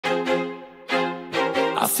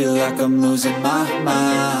feel like I'm losing my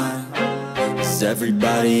mind. Is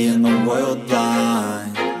everybody in the world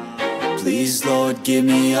blind? Please, Lord, give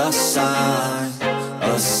me a sign,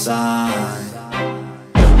 a sign.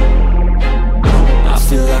 I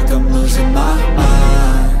feel like I'm losing my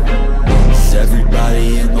mind. Is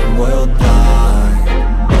everybody in the world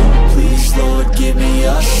blind? Please, Lord, give me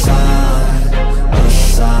a sign, a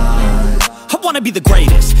sign. I wanna be the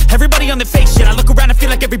greatest. Everybody on the fake shit. I look around and feel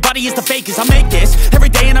like everybody is the fakest. I make this every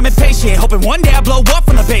day and I'm impatient, hoping one day I blow up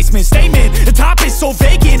from the basement. Statement, the top is so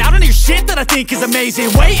vacant. I don't hear shit that I think is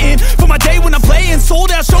amazing. Waiting for my day when I'm playing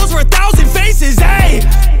sold out shows for 1,000 faces. Hey,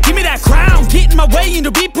 give me that crown, get in my way and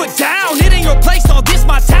to be put down. It ain't your place, all this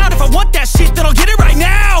my town. If I want that shit, then I'll get it right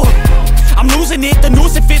now. I'm losing it, the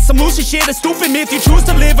noose it fits. I'm losing shit, a stupid myth. You choose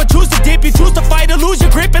to live or choose to dip. You choose to fight or lose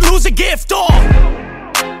your grip and lose a gift.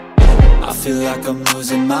 I feel like I'm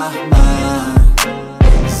losing my mind.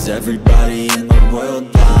 Is everybody in the world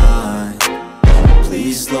blind?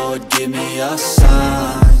 Please, Lord, give me a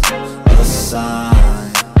sign, a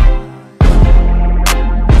sign.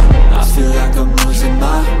 I feel like I'm losing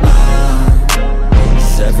my mind.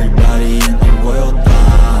 Is everybody in the world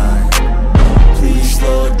blind? Please,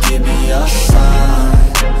 Lord, give me a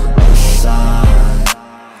sign, a sign.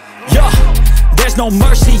 Yeah. There's no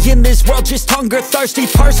mercy in this world, just hunger-thirsty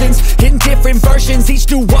persons in different versions. Each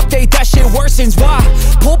new update, that shit worsens. Why?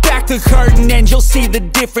 Pull back the curtain and you'll see the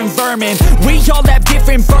different vermin. We all have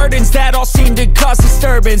different burdens that all seem to cause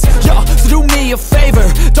disturbance. Yo, so do me a favor,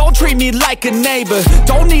 don't treat me like a neighbor.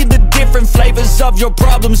 Don't need the different flavors of your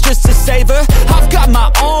problems just to savor. I've got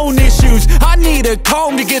my own issues, I need a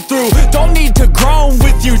comb to get through. Don't need to groan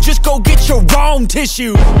with you, just go get your own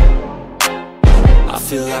tissue. I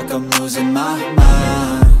feel like I'm losing my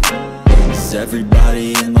mind. Is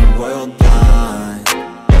everybody in the world blind?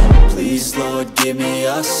 Please, Lord, give me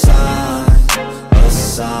a sign, a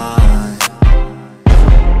sign.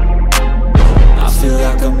 I feel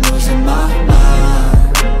like I'm losing my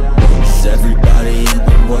mind. Is everybody in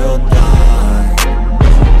the world blind?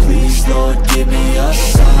 Please, Lord, give me a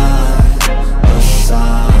sign, a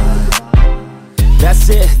sign. That's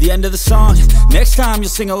it, the end of the song. Next time you'll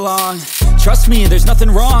sing along. Trust me, there's nothing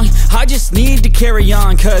wrong. I just need to carry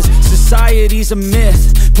on, cause society's a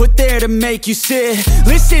myth put there to make you sit.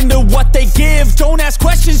 Listen to what they give. Don't ask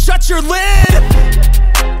questions, shut your lid.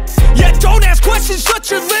 Yeah, don't ask questions, shut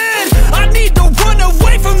your lid.